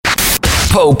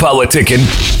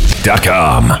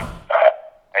ProPoliticking.com.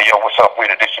 Hey, yo, what's up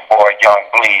with it? This your boy Young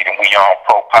Bleed, and we on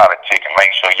Pro Politic. And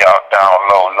make sure y'all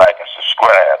download, like, and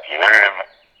subscribe. You heard me?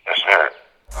 Yes, sir.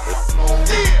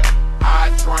 I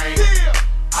drink.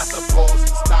 I supposed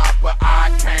to stop, but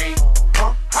I can't.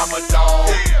 I'm a dog.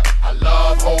 I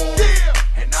love hoes.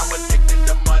 And I'm addicted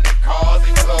to money, cars,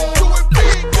 and clothes. Do it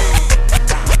big.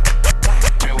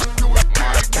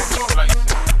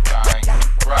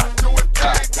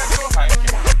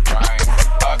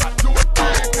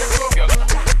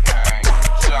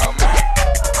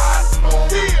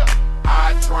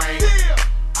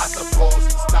 I supposed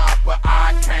to stop, but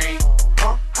I can't.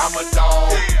 I'm a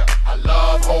dog. I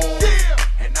love hoes.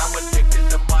 And I'm addicted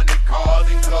to money, cars,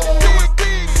 and clothes.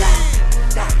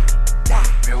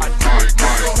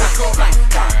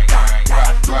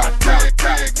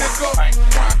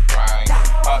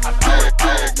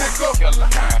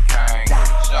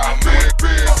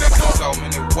 So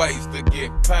many ways to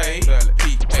get paid.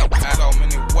 So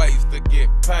many ways to get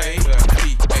paid.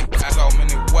 So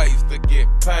many ways to get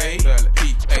paid.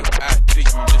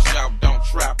 Just shout, don't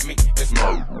trap me. It's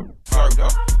murder,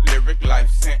 lyric life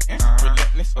sentence,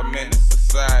 relentless, a menace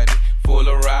society full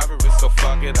of robbery. So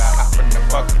fuck it, I hop in the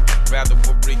bucket. Rather a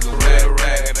Regal, red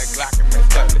rag, a Glock and Miss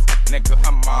Douglas. Nigga,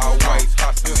 I'm always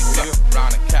hustling.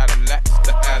 Round the Cadillacs,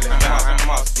 the alley, I'm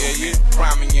muscle. Yeah,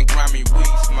 grimy and grimy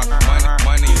weed smoke.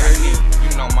 Money I need. You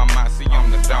know my mossy, I'm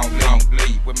the don't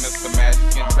bleed. With Mr.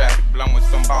 Magic in traffic, blowing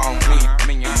some bone weed.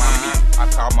 Me and my meat, I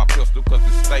call my pistol cause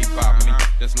it stay by me.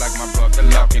 Just like my brother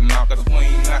Lucky Knockers, we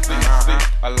ain't nothing to see.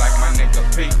 I like my nigga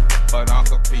Pete, but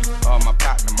Uncle Pete, my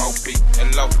partner Mo P.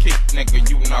 And low key, nigga,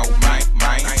 you know, mine,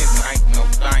 ain't no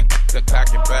thing. To cock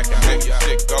it back and make your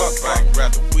shit go bang.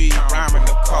 Rather weed, rhyming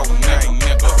the cold name,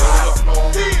 nigga.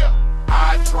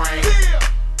 I drink.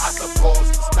 I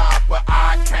supposed to stop, but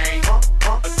I can't.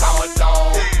 I'm a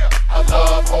dog. I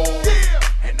love hoes.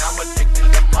 And I'm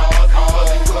addicted to money, cars,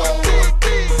 and clothes.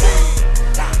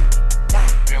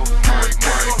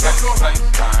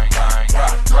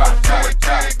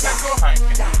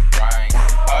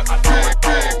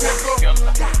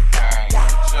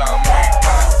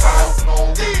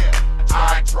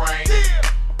 I drink.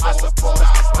 I supposed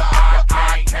to stop, but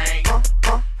I can't.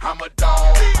 I'm a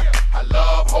dog. I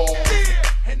love hoes.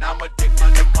 And I'm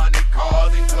addicted to money,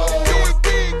 cars, and clothes.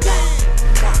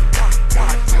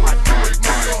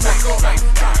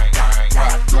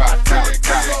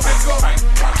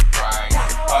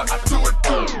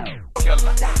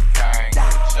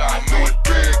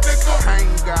 I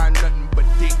ain't got nothing but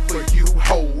dick for you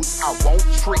hoes. I won't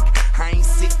trick, I ain't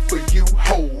sick for you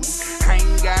hoes. I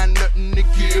ain't got nothing to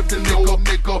give to no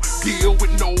nigga. Deal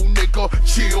with no nigga,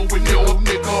 chill with no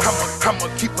nigga. I'ma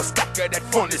keep a stack of that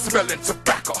funny smelling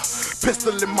tobacco.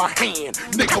 Pistol in my hand,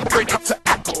 nigga ready to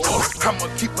act. I'ma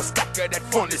keep a stack of that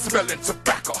funny smelling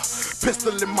tobacco.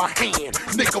 Pistol in my hand,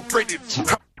 nigga ready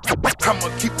to. I'ma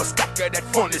keep a stack of that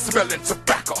funny smelling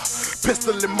tobacco.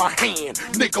 Pistol in my hand,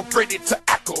 nigga ready to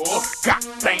act.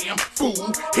 Goddamn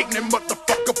fool, ignorant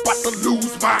motherfucker about to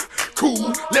lose my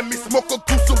cool. Let me smoke a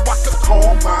goose so I can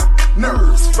calm my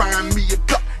nerves. Find me a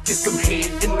duck, get some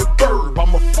head in the verb.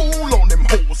 I'm a fool on them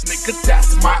hoes, nigga,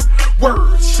 that's my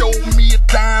word. Show me a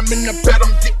dime and I bet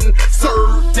I'm getting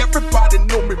served. Everybody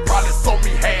know me, probably saw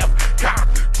me half cock,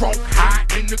 drunk, high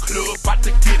in the club, about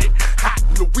to get it hot.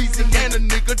 Louisiana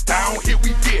nigga, down here we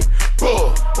get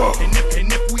bug.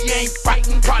 And if we ain't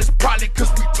fighting, probably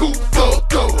cause we too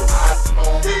thugged up. I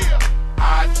smoke,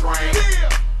 I drink,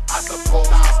 I suppose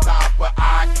I stop, but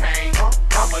I can't.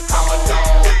 I'm a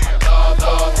dog, I love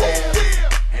hoes.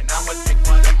 And I'm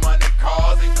addicted to money,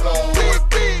 cars, and clothes.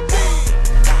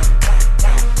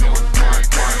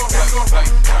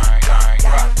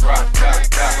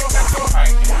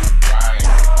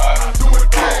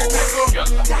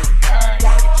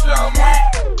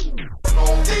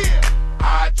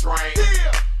 I drink.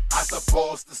 I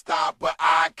supposed to stop, but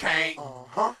I can't.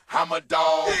 I'm a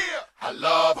dog. I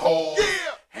love hoes.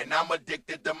 And I'm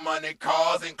addicted to money,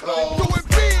 cars, and clothes.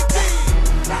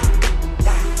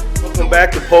 Welcome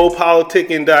back to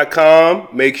ProPoliticking.com.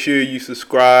 Make sure you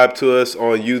subscribe to us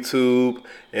on YouTube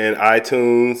and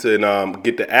iTunes and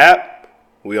get the app.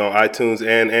 We on iTunes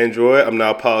and Android. I'm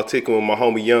now politicking with my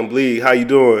homie Young Bleed. How you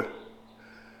doing?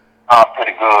 I'm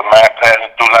pretty good, man. Passing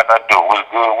through like I do. What's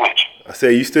good with you? I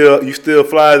say you still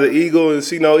fly the eagle and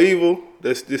see no evil.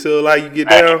 That's still like you get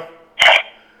down.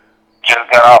 Just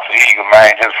got off the Eagle,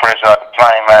 man. Just fresh out the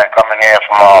plane, man. Coming in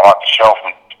from out the show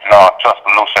from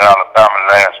Tuscaloosa, Alabama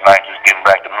last night. Just getting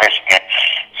back to Michigan.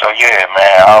 So yeah,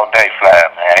 man, all day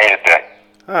flying, man. Every day.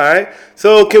 All right.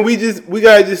 So can we just I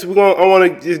want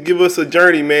to just give us a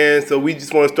journey, man. So we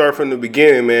just want to start from the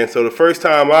beginning, man. So the first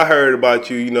time I heard about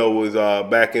you, was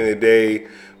back in the day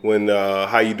when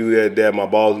How You Do That, My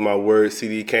Balls My Words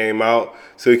CD came out.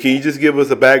 So can you just give us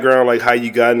a background, like how you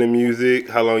got into music,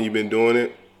 how long you been doing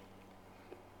it?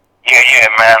 Yeah,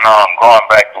 man. Going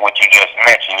back to what you just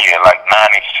mentioned, like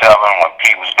 '97 when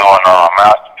P was doing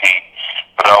Master P.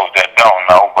 For those that don't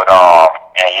know, but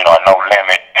and No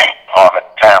Limit at the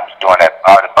time was doing that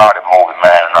Body movie,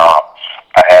 man. And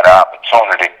I had an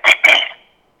opportunity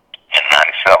in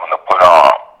 '97 to put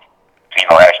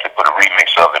actually put a remix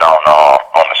of it on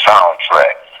the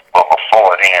soundtrack. But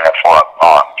before then, before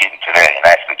getting to that, and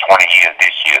actually 20 years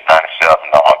this year, '97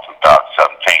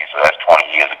 2017, so that's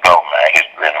 20 years ago, man.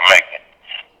 History in the making.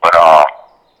 But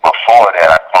before that,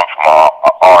 I come from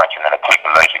Orange and a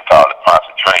clipulation called the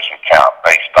concentration camp,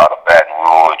 based out of Baton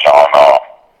Rouge on a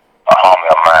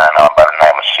homie of mine by the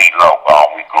name of CeeLo.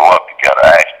 We grew up together.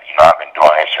 Actually, I've been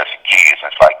doing this since a kid,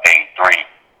 since like '83.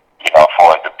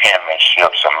 For the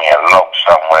penmanship, so me and Loke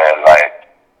somewhere like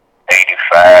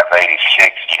 '85,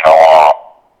 '86.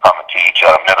 Coming to each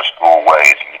other middle school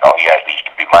ways. And, he actually used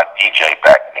to be my DJ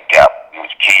back in the Gap when he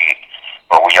was a kid.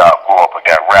 But we all grew up with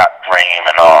that rap dream,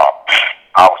 and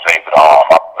I was able to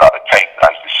I put out a tape that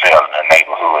I used to sell in the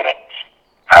neighborhood and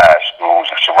high schools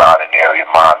and surrounding area,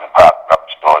 moms and pop up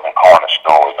stores and corner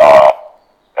stores.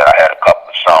 That I had a couple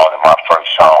of songs, and my first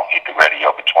song hit the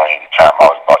radio between the time I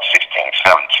was about 16,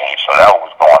 17. So that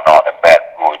was going on in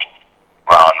Baton Rouge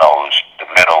around the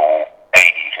middle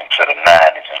 80s into the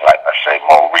 90s, and like I say,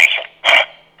 more recent.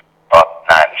 Up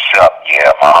 97,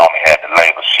 my homie had the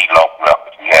label CeeLo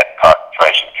Records. We had the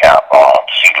concentration camp on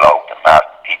CeeLo, the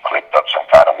Master P clicked up some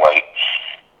kind of way.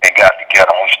 They got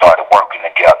together and we started working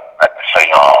together. Like I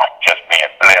say, just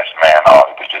being blessed, man.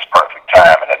 It was just perfect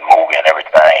time and that movie and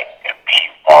everything. And P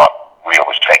Real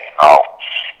was taking off,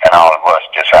 and all of us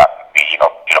just happened to be,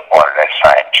 get a part of that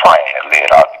same train that led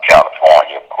out to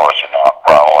California, of course, and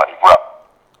Priority Rep.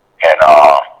 And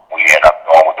we ended up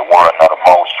going with the world know the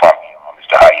most from me.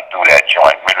 How You Do That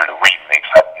joint, really the remix.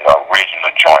 I did an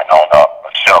original joint on a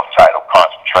self-titled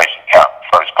concentration camp,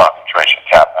 first concentration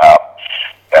camp album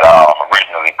that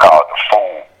originally called The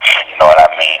Fool. You know what I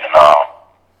mean? And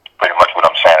pretty much what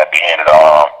I'm saying at the end of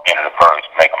the verse,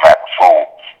 make them act a fool.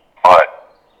 But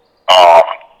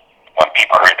when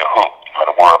people heard the hook,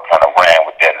 the world kind of ran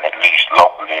with that, and at least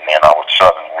locally and in our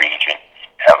southern region.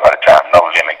 And by the time No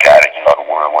Limit got it, the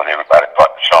world, what everybody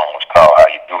thought the song was called How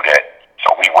You Do That.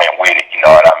 So we went with it, you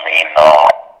know what I mean?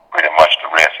 Pretty much the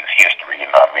rest is history, you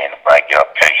know what I mean? If I get a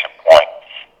patient point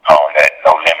on that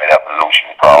No Limit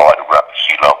evolution for all the records,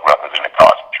 CeeLo Records in the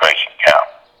concentration camp.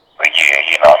 But yeah,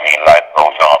 you know what I mean? Life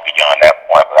goes on beyond that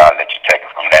point, but I'll let you take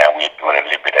it from there. We'll do it a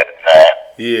little bit at a time.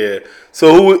 Yeah.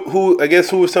 So who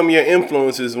were some of your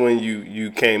influences when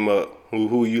you came up?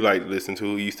 Who you like to listen to?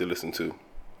 Who you used to listen to?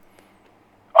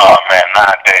 Oh man,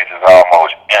 nowadays it's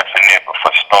almost infinite, but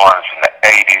for starters in the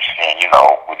 80s, and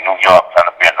with New York kind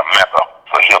of being the mecca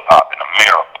for hip hop in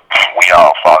America, we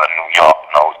all follow New York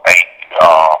in those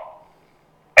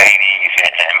 80s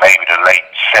and maybe the late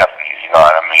 70s, you know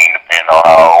what I mean? Depending on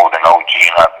how old and OG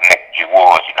and how connected you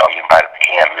was, you might be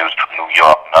hearing music from New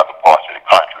York and other parts of the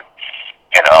country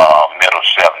in middle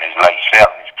 70s, late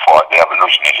 70s before the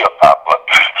evolution of hip hop. But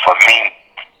for me,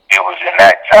 it was in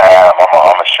that time.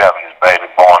 I'm a 70s baby,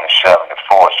 born in 74,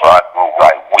 so I grew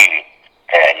right with it.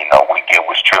 And, it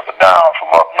was trickle down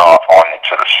from up north on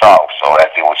into the south. So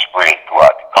as it was spread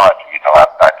throughout the country, I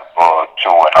got the bug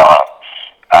too, and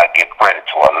I give credit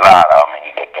to a lot. I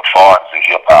mean, the forms of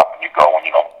hip hop, when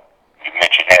you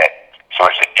mention that. So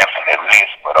it's an infinite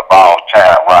list, but of all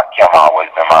time, Rakim always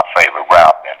been my favorite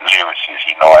rapper and lyricist.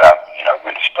 You know what I mean? I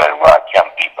really studied Rakim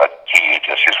deep as a kid,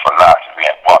 just his philosophy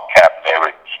and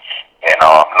vocabulary. And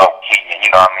low key, and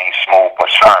smooth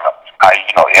persona.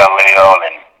 LL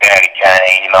and Daddy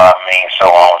Kane, so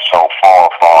on and so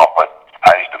forth. But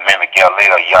I used to mimic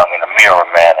LL young in the mirror,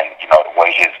 man, and the way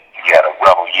he had a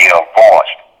rebel yell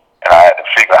voice. And I had to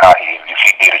figure out if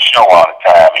he did a show all the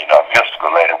time,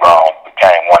 Mystical later on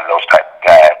became one of those type of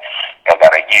guys that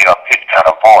got a yell pitch kind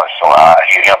of voice. So I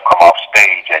hear him come off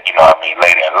stage and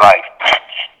later in life.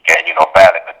 And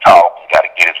battle the talk, you got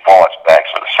to get his voice back.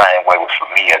 So the same way was for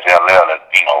me as LL,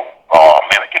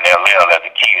 mimicking LL as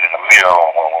a kid in the mirror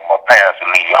when my parents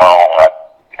would leave you home. I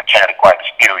chanted quite the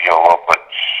stereo up, but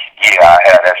yeah, I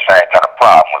had that same kind of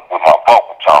problem with my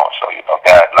vocal tone. So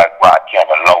guys like Rakim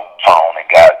and low tone, and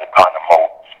guys that kind of more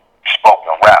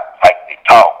spoken rap like they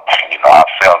talk. I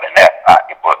fell in that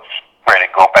pocket, but ready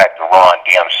to go back to Ron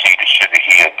DMC, the Sugar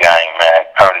Hill Gang, man,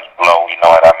 Curtis Blow, you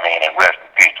know what I mean, and rest in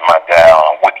peace to my guy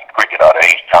on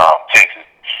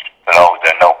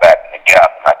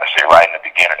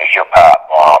the hip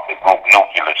hop, the group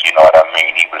Nucleus, you know what I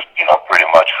mean? He was, you know, pretty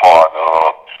much father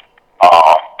of,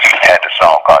 had the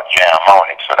song called Jam on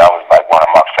It, so that was like one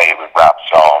of my favorite rap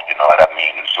songs, you know what I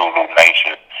mean? The Zulu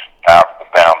Nation, Africa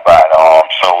Bound by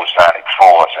Soul Sonic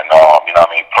Force, and, you know what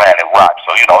I mean, Planet Rock.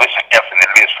 So, you know, it's an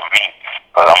infinite list for me,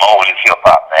 because I'm old as hip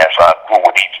hop, man, so I grew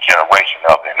with each generation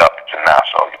of it and up to now,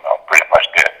 so, you know, pretty much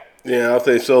that. Yeah, I'll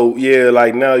say so. Yeah,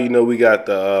 like now, you know, we got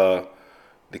the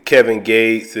Kevin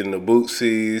Gates and the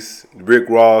Bootsy's, Rick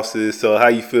Ross's. So how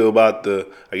you feel about the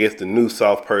New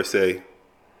South per se?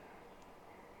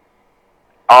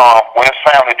 Well, it's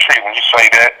family tree. When you say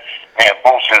that, man,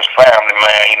 Bootsy's family,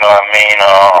 man, you know what I mean?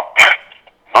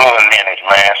 Blood lineage,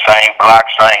 man, same block,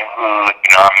 same hood,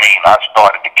 you know what I mean? I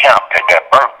started the camp at that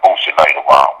birth Bootsy later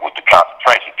on with the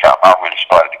concentration camp. I really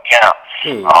started the camp.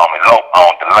 And Lope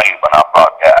on the label, and I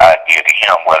brought that idea to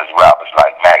him, where his rappers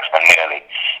like Max Manelli,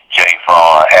 Jay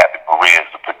Vaughn, Happy Perez,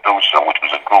 the producer, which was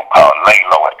a group called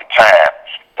Laylo at the time.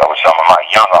 That was some of my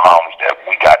younger homies that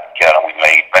we got together. We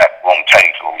made backroom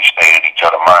tapes where we stayed at each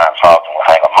other's minds' house and would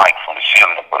hang a mic from the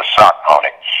ceiling and put a sock on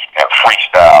it and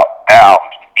freestyle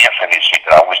albums, infinite shit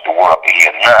that I wish the world could hear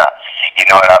now. You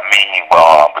know what I mean?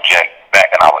 But Jack,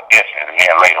 back in our essence, and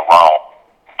then later on,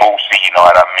 Bootsy, you know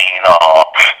what I mean?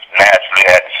 Naturally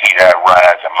had to see that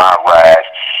rise and my rise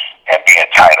and be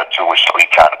entitled to it, so he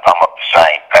kind of come up the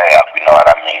same path, you know what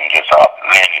I mean? Just off the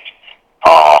lineage.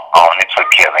 It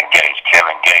took Kevin Gates.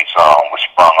 Kevin Gates was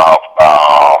sprung off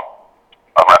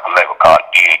a record label called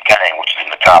Dead Game, which is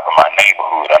in the top of my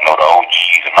neighborhood. I know the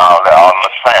OGs and all that, all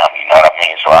the family, you know what I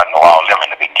mean? So I know all them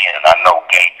in the beginning. I know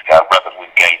Gates, got records with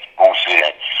Gates, Bootsy,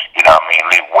 and, you know what I mean,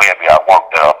 Liv Webby. I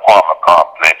worked at an apartment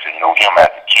complex and knew him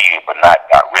as a kid, but not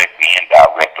directly,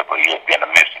 indirectly, but he had been a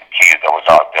missing kid that was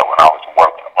out there when I was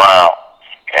working around.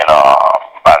 And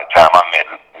by the time I met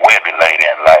Webby later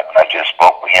in life, and I just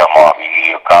spoke with him,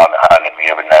 he'll call and holler at me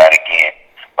every now and again.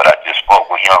 But I just spoke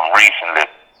with him recently.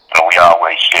 You know, we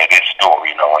always share this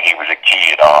story, you know, when he was a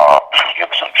kid, it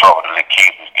was some trouble the little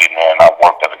kid was getting in, and I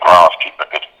worked as a groundskeeper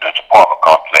at this apartment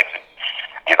complex. And,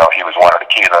 you know, he was one of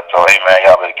the kids. I told, hey, man,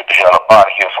 y'all better get the hell up out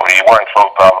of here before these white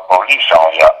folks call the police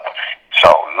on y'all. So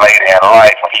later in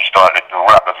life, when he started to do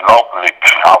records locally,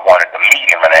 I wanted to meet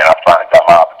him, and then I finally got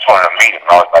my opportunity to meet him.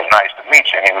 And I was like, nice to meet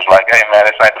you. And he was like, hey, man,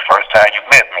 this ain't the first time you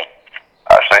met me.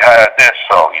 I said, how's this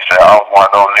so? He said, I was one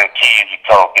of those little kids you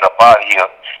told, get up out of here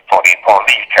before these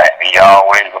police came. He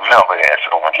always remember that.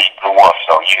 So when he grew up,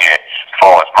 so yeah, as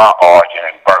far as my origin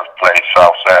and birthplace,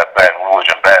 Southside Baton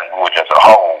Rouge and Baton Rouge as a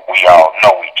whole, we all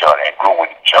know each other and grew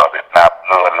with each other. If not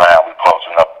bloodline, we close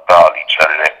enough to call each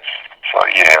other that. So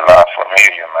yeah, a lot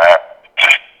familiar, man.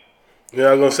 Yeah,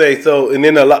 I was gonna say so, and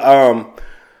then a lot of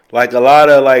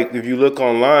if you look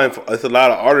online, it's a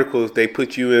lot of articles they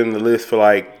put you in the list for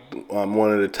like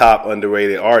one of the top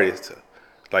underrated artists,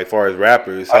 like far as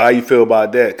rappers. So how you feel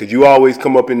about that? Because you always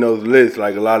come up in those lists.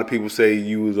 Like a lot of people say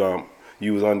you was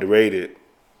underrated.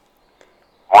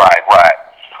 Right.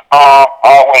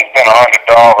 Always been an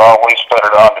underdog. Always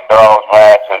studied underdogs,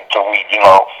 man. Till we, you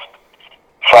know,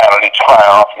 finally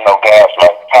triumph. You know, guys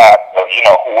like Pac, you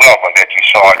know, whoever that you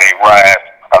saw they rise.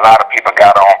 A lot of people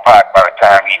got on Pac by the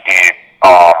time he did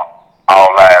All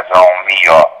Eyes on Me,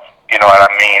 or you know what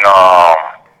I mean,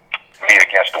 Me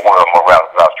Against the World,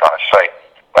 Morales, I was trying to say.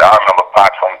 But I remember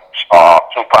Pac from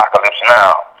Tupacalypse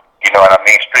Now. You know what I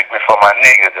mean? Strictly for my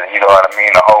niggas, and you know what I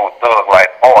mean? The whole thug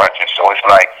like origin. So it's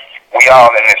like we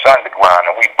all in this underground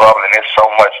and we bubbling. There's so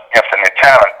much infinite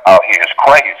talent out here. It's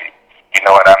crazy. You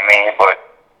know what I mean? But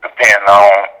depending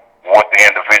on what the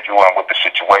individual and what the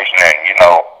situation and you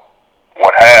know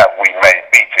what have we may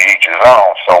be to each his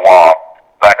own. So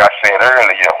like I said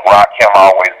earlier, Rakim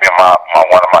always been my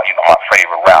one of my my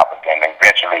favorite rappers, and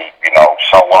eventually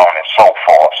so on and so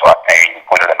forth. So I can't even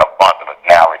put it in a bundle and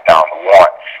narrow it down to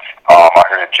one. I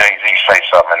heard Jay-Z say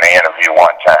something in the interview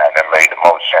one time that made the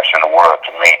most sense in the world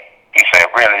to me. He said,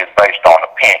 really, it's based on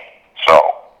opinion. So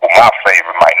my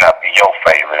favorite might not be your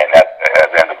favorite, and as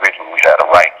an individual, we have a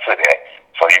right to that.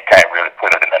 So you can't really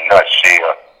put it in a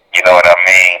nutshell. You know what I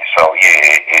mean? So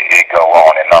yeah, it go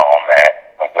on and on, man.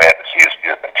 I'm glad to see it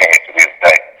still continue to this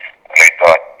day. When they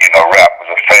thought, rap was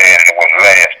a fad and it wouldn't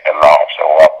last that long. So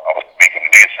I was speaking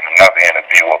this in another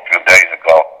interview a few days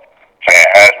ago, saying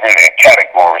how it's really in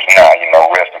categories now.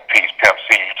 Rest in peace, Pimp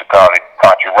C used to call it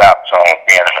country rap songs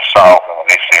being in the South, and when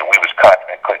they said we was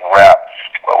country and couldn't rap,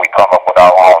 well, we come up with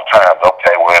our own terms.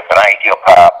 Okay, well, if it ain't hip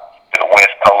hop to the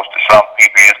West Coast, to some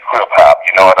people it's crip hop.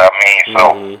 You know what I mean? So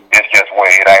it's just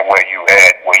it ain't where you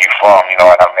at, where you from. You know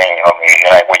what I mean?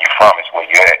 It ain't where you from, it's where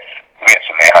you at.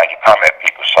 Mentally, how you come at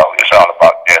people. So it's all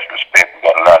about disrespect. We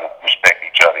gotta learn to respect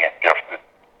each other and different.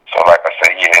 So like I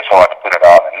say, yeah,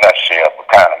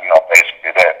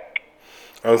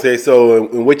 I'm saying, so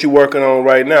and what you working on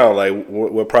right now? Like,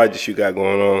 what projects you got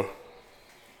going on?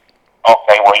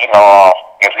 Okay, well,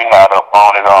 if you're not up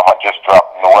on it, I just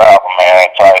dropped a new album, man,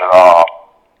 titled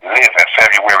Live in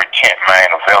February 10th, man,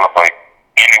 available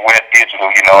anywhere digital,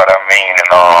 you know what I mean? And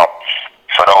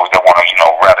for those that want to,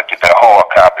 rather get that hard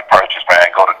copy purchase, man,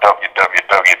 go to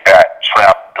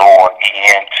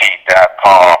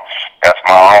www.trapdoorent.com. That's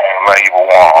my own label,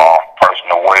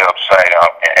 personal website,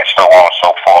 and so on and so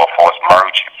forth for its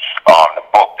merch. The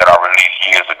book that I released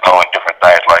years ago and different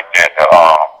things like that.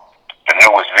 The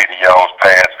newest videos,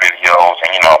 past videos,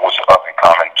 and what's up and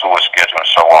coming tour schedule and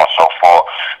so on and so forth.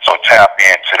 So tap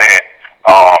into that.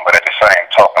 But at the same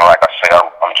token, like I said,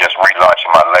 I'm just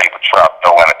relaunching my label,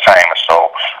 Trapdoor Entertainment.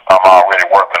 So I'm already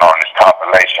working on this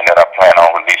compilation that I plan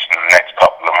on releasing in the next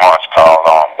couple of months called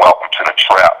Welcome to the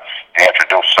Trap, to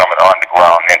introduce some of the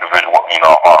underground individual,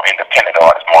 independent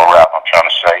artists, more rap, I'm trying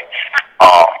to say,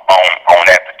 on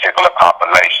that particular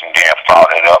compilation. Then follow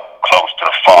it up close to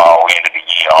the fall, end of the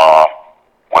year,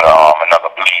 with another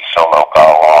Bleed solo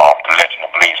called The Legend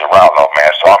of Bleeds Araulo,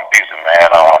 man. So I'm busy, man.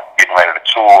 Getting ready to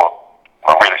tour.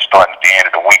 We're really starting at the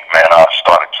end of the week, man. I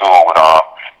started a tour with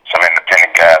some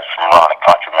independent guys from around the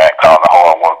country, man, called the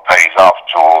Hard Work Pays Off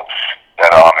Tour. That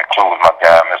includes my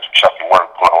guy, Mr. Chucky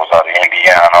Workclothes out of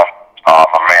Indiana, my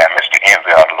man, Mr.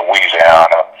 Envy out of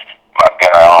Louisiana, my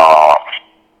guy,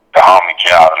 the homie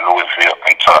J out of Louisville,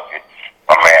 Kentucky,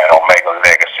 my man Omega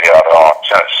Legacy out of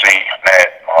Tennessee,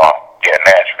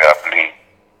 Nashville, I believe.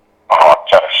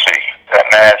 Tennessee. That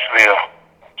Nashville?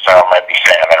 So I might be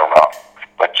saying that wrong.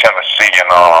 But Tennessee and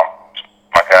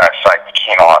my guy Psych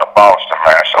Pacino out of Boston,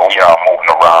 man. So we all moving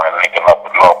around and linking up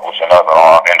with locals and other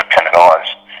independent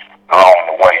artists along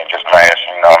the way and just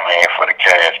mashing, for the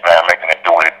cash, man, making it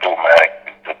do what it do, man.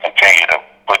 To continue to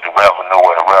put the revenue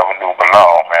where the revenue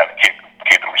belong, man, to keep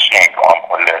the machine going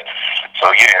more or less. So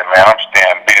yeah, man, I'm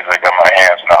staying busy. I got my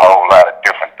hands in a whole lot of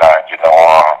different things,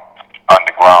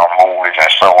 underground movies and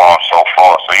so on and so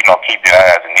forth. So, keep your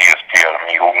eyes and ears peeled. I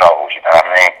mean, who knows, you know what I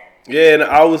mean? Yeah, and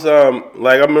I was I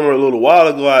remember a little while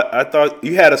ago, I thought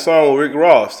you had a song with Rick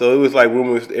Ross, so it was like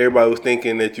rumors. Everybody was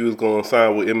thinking that you was going to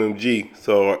sign with MMG.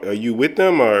 So are you with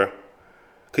them, or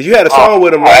because you had a song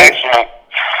with him, right? Actually,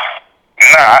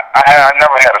 I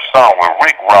never had a song with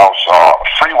Rick Ross.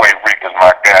 Freeway Rick is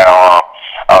my guy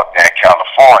out there in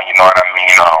California. You know what I mean?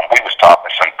 We was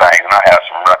talking some things, and I had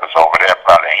some records over there,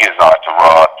 probably in his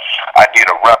entourage. I did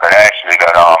a record actually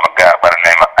that a guy by the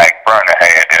name of Ike Burner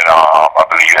had that I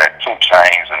believe had 2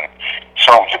 Chainz and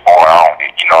Soulja Boy on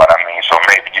it. You know what I mean? So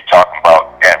maybe you're talking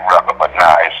about that record, but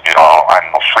nah, it's I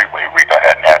know Freeway Rick. I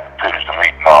hadn't had the privilege to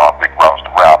meet Rick Ross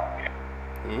the rapper.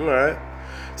 All right.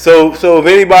 So if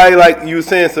anybody, like you were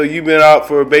saying, so you've been out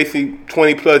for basically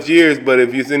 20 plus years, but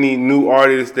if there's any new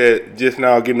artists that just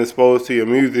now getting exposed to your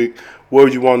music, where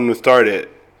would you want them to start at?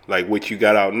 Like what you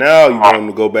got out now, you want them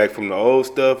to go back from the old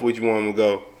stuff, where you want them to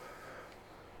go?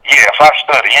 Yeah, if I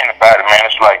study anybody, man,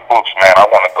 it's like books, man. I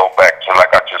want to go back to,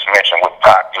 like I just mentioned, with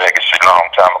Pac legacy a long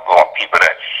time ago, and people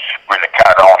that really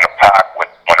caught on to Pac when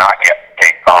I get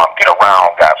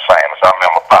around, got famous. I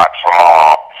remember Pac from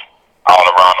all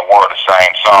around the world, the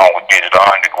same song we did it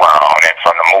underground, and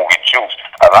from the movie Juice.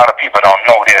 A lot of people don't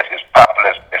know this. As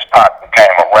popular as Pac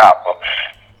became a rapper,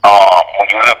 when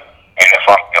you look, and if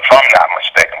I'm not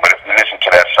mistaken, but if you listen to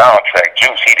that soundtrack,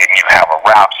 Juice, he didn't even have a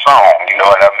rap song. You know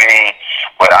what I mean?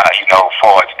 But as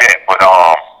far as that, but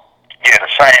yeah, the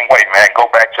same way, man. Go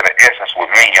back to the essence with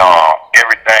me.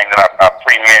 Everything that I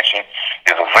pre-mentioned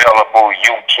is available,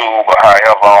 YouTube or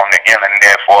however on the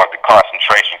internet for the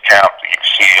concentration camp. You can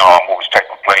see what was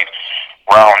taking place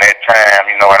around that time.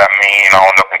 You know what I mean?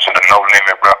 On up into the No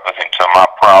Limit Records, into my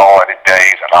priority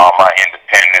days, and all my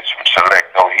independence from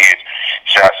Selecto hits.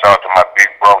 Shouts out to my big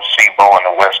bro Sibo and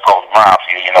the West Coast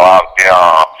Mafia. Out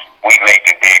there. We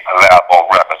Lincoln did collabo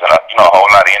records, and a whole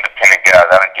lot of independent guys.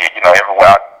 I done did,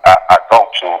 everywhere I go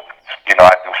to, I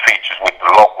do features with the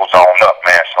locals on up,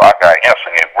 man. So I got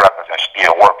infinite records and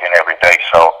still working every day.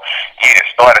 So yeah,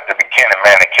 start at the beginning,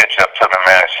 man, and catch up to me,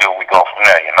 man, and see where we go from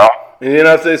there, And then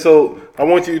I say, so I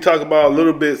want you to talk about a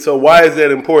little bit. So why is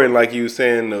that important? Like you were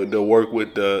saying, the work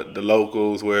with the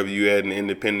locals, wherever you had an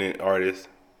independent artist.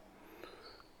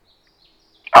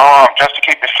 Just to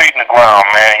keep your feet in the ground,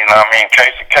 man,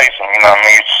 Casey Kasem, you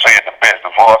say it the best.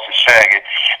 The voice is Shaggy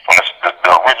from the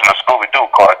original Scooby-Doo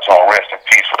cartoon, rest in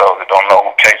peace for those that don't know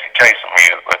who Casey Kasem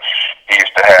is, but he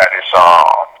used to have this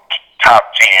top 10,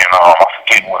 I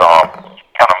forget what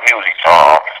kind of music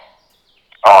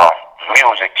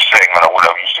music segment or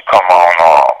whatever used to come on,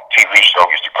 TV show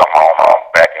used to come on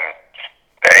back in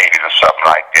the 80s or something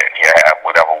like that. Yeah,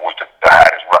 whatever was the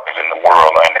hottest records in the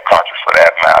world or in the country for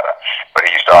that matter.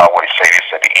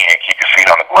 at the end. Keep your feet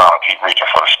on the ground. Keep reaching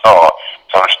for the stars.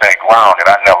 So to stay grounded,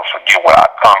 I never forget where I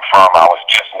come from. I was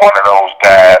just one of those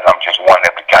guys. I'm just one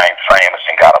that became famous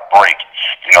and got a break.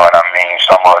 You know what I mean?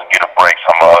 Some of us get a break.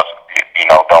 Some of us,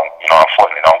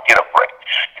 unfortunately don't get a break.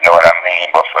 You know what I mean?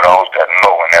 But for those that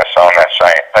know and that's on that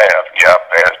same path, yeah, I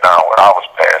passed down what I was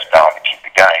passed down to keep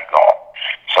the game going.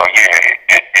 So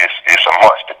yeah, it's a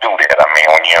must to do that. I mean,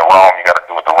 when you're in Rome, you got to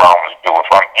do what the Romans do. If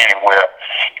I'm anywhere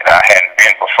that I hadn't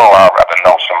been before, I'd rather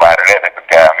know somebody there that could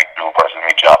guide me through versus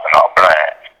me jumping off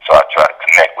blind. So I try to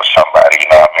connect with somebody, you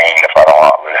know what I mean, if I don't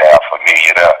already have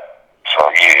familiar there. So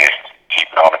yeah, keep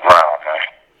it on the ground, man.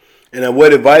 And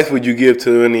what advice would you give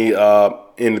to any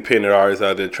independent artists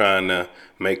out there trying to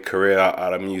make a career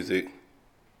out of music?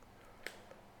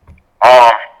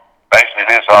 Basically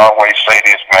this, I always say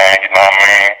this, man, you know what I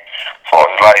mean? For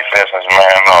life essence,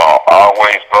 man,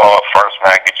 always God first,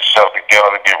 man. Get yourself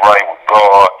together, get right with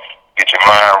God, get your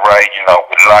mind right, you know,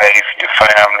 with life, your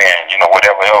family, and, you know,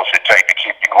 whatever else it takes to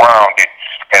keep you grounded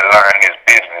and learn this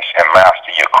business and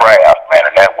master your craft, man.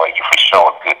 And that way you for sure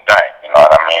a good thing, you know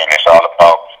what I mean? It's all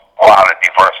about quality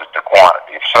versus the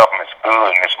quantity. If something is good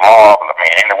and it's marvelous, I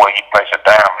mean, anywhere you place a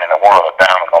diamond in the world, a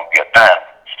diamond gonna be a diamond.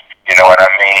 You know what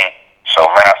I mean? So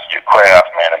master your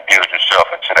craft, man, and build yourself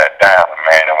into that diamond,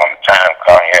 man. And when the time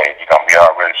comes, yeah, you're gonna be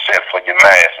already set for your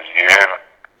masses. You hear me?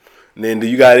 And then, do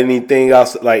you got anything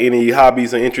else, like any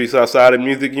hobbies or interests outside of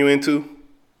music you into?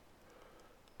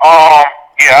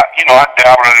 Yeah, you know, I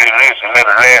dabble a little this, a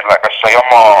little that. Like I say, I'm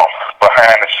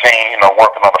behind the scene, you know,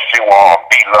 working on a few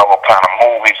B-level kind of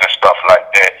movies and stuff like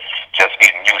that. Just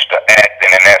getting used to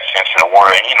acting in that sense of the word.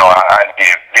 And, you know, I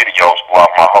did videos throughout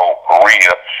my whole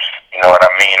career. You know what I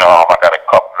mean? I got a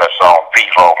couple that's on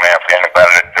Vivo, man. For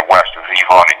anybody that watch the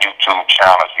Vivo on the YouTube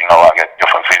channels, you know, I got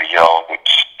different videos with,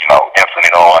 you know,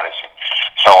 infinite artists and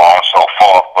so on and so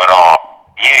forth. But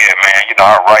yeah, man, you know,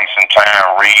 I write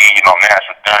sometime, read, you know,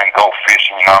 natural thing, go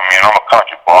fishing, you know what I mean? I'm a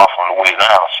country boy from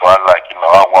Louisiana, so I like, you know,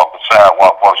 I walk the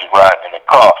sidewalk versus riding in the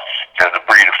car just to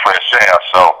breathe the fresh air.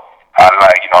 So I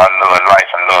like, you know, I love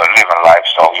life and love living life.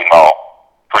 So, you know,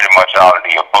 pretty much all of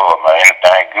the above, man.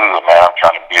 Anything good, man, I'm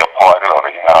trying to be a part of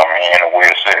it, you know what I mean? And where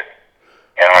it's at.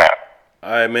 Yeah, man.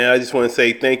 All right, man, I just want to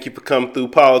say thank you for coming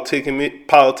through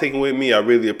politicking with me. I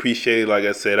really appreciate it. Like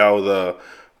I said, I was a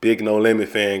big No Limit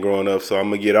fan growing up, so I'm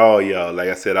going to get all y'all. Like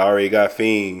I said, I already got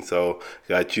Fiend, so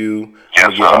got you.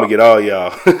 Yes, I'm going to get all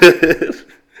y'all.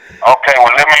 Okay,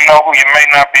 well, let me know who you may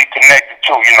not be connected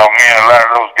to. You know, me and a lot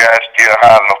of those guys still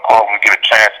hollering, of course, we get a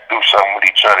chance to do something with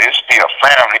each other. It's still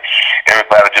family.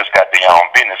 Everybody just got their own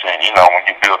business. And, you know, when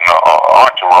you're building an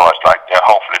entourage like that,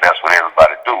 hopefully that's what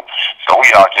everybody do. So we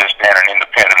all just standing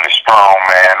independently strong,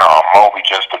 man. Moby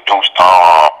just produced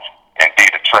and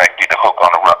did the track, did the hook on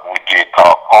the record we did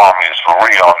called Karma Is For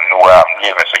Real on the new album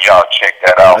Living. So y'all check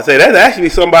that out. I say that's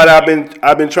actually somebody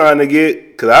I've been trying to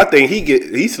get, because I think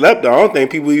he slept on. I don't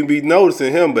think people even be noticing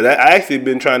him, but I actually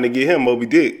been trying to get him Moby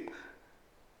Dick.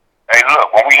 Hey, look,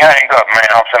 when we hang up, man,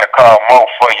 I'm finna call Mo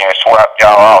for you and swap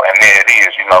y'all out, and there it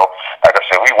is, you know. Like I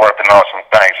said, we working on some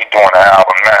things. He doing an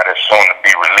album now that's soon to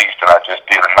be released that I just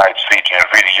did a nice featuring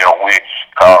video with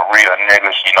called Real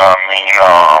Niggas, you know what I mean?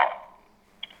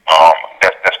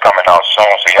 That's coming out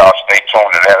soon, so y'all stay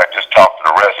tuned to that. I just talked to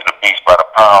the rest of the Beats by the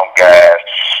Pound guys,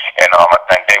 and I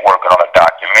think they working on a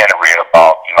documentary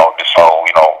about, you know, this whole,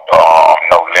 you know,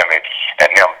 No Limit, and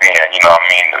them being, you know what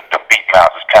I mean, the beat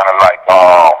masters, kind of like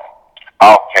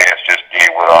Outkast just did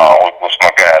with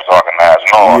my guys Organized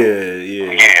Noise.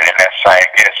 Yeah, in that same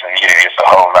essence, yeah, it's a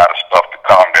whole lot of stuff to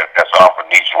come that's off of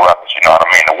these records, you know what I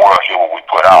mean? The world hear what we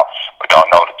put out, but don't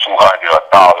know the 200 or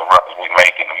 1,000 records we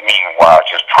make in the meanwhile,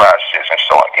 just processing,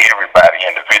 so everybody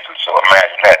individually, so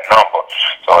imagine that number.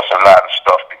 So it's a lot of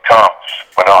stuff to come.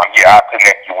 But yeah, I'll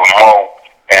connect you with Mo,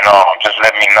 and just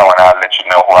let me know, and I'll let you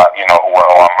know who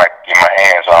I might get my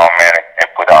hands on, man, and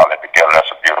put all that together. That's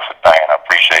a beautiful thing, and I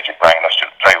appreciate you bringing us to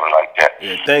the table like that.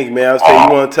 Yeah, thanks, man. I was saying,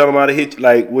 you want to tell them how to hit you,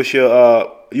 like, what's your,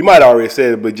 you might already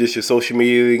said it, but just your social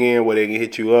media again, where they can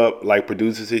hit you up, like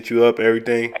producers hit you up,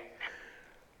 everything?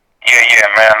 Yeah,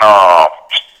 man,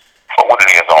 for what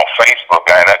it is on Facebook,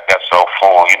 guy, that's so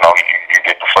full, you know, you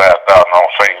get the 5,000 on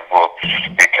Facebook,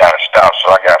 it kind of stops.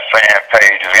 So I got fan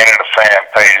pages, any of the fan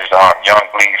pages, Young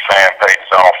Bleed fan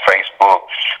pages on Facebook.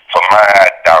 For my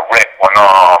direct one,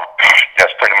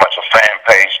 that's pretty much a fan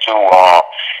page too.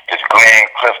 It's Glenn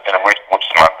Clifton, which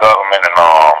is my government, and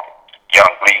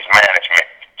Young Bleed's management.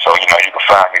 So, you know, you can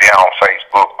find me there on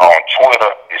Facebook. On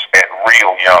Twitter, it's at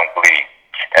Real Young Bleed.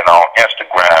 And on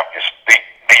Instagram, it's the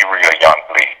Real Young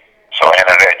Bleed. So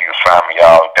into that, you can find me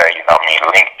all day, you know what I mean,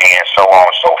 LinkedIn, so on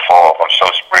and so forth. I'm so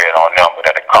spread on them,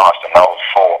 but at the constant those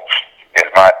four, it's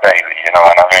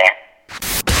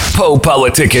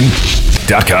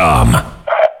PoePoliticking.com.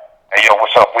 Hey, yo,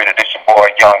 what's up with it? This your boy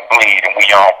Young Bleed, and we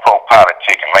on Pro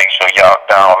Politic, and make sure y'all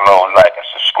download, like, and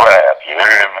subscribe. You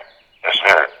heard me? Yes,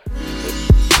 sir.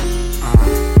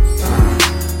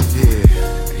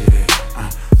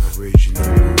 Original.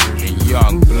 And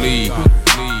Young Bleed.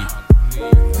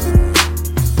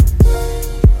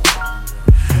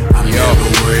 I'm never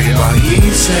worried about he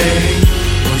say,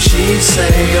 what she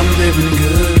say. I'm living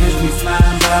good as we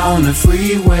flying by on the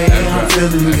freeway. I'm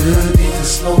feeling good, need to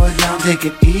slow it down, take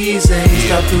it easy.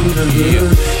 Stop through the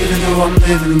hood, even though I'm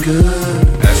living good.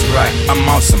 That's right, I'm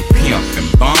on some pimp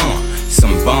and bond.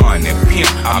 Some bond and pimp.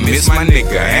 I miss my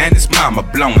nigga and his mama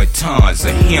blowing tons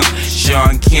of him.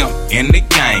 Sean Kemp in the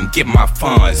game, get my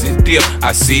funds and dip.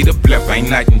 I see the blip, ain't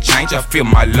nothing changed. I feel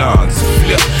my lungs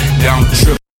flip. Don't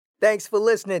trip. Thanks for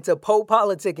listening to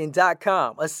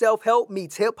PoePoliticking.com, a self-help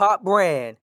meets hip-hop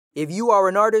brand. If you are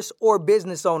an artist or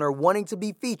business owner wanting to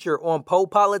be featured on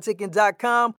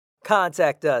PoePoliticking.com,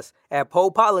 contact us at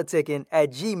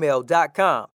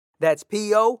PoePoliticking@gmail.com. That's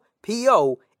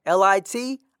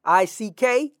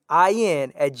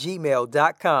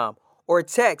PoePoliticking@gmail.com or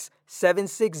text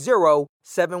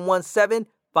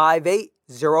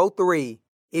 760-717-5803.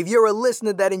 If you're a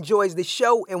listener that enjoys the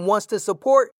show and wants to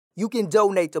support, you can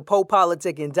donate to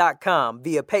PoePoliticking.com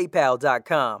via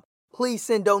PayPal.com. Please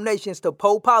send donations to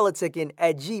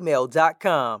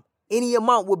PoePoliticking@gmail.com. Any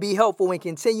amount will be helpful in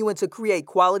continuing to create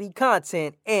quality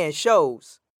content and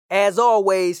shows. As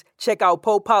always, check out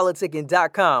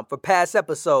PoePoliticking.com for past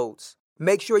episodes.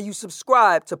 Make sure you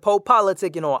subscribe to Poe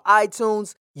Politicking on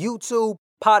iTunes, YouTube,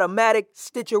 Podomatic,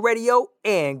 Stitcher Radio,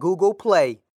 and Google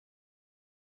Play.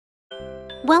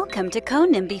 Welcome to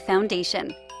Co-NIMBY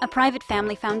Foundation, a private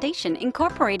family foundation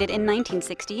incorporated in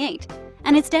 1968,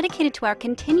 and it's dedicated to our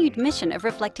continued mission of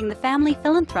reflecting the family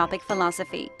philanthropic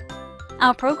philosophy.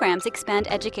 Our programs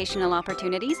expand educational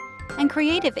opportunities and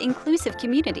creative, inclusive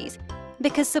communities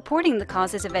because supporting the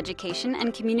causes of education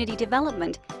and community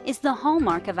development is the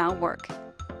hallmark of our work.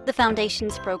 The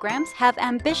Foundation's programs have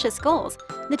ambitious goals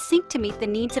that seek to meet the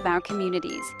needs of our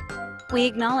communities. We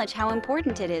acknowledge how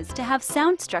important it is to have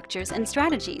sound structures and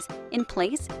strategies in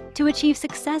place to achieve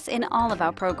success in all of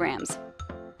our programs.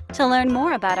 To learn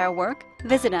more about our work,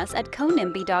 visit us at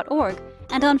conimby.org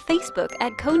and on Facebook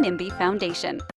at Co-NIMBY Foundation.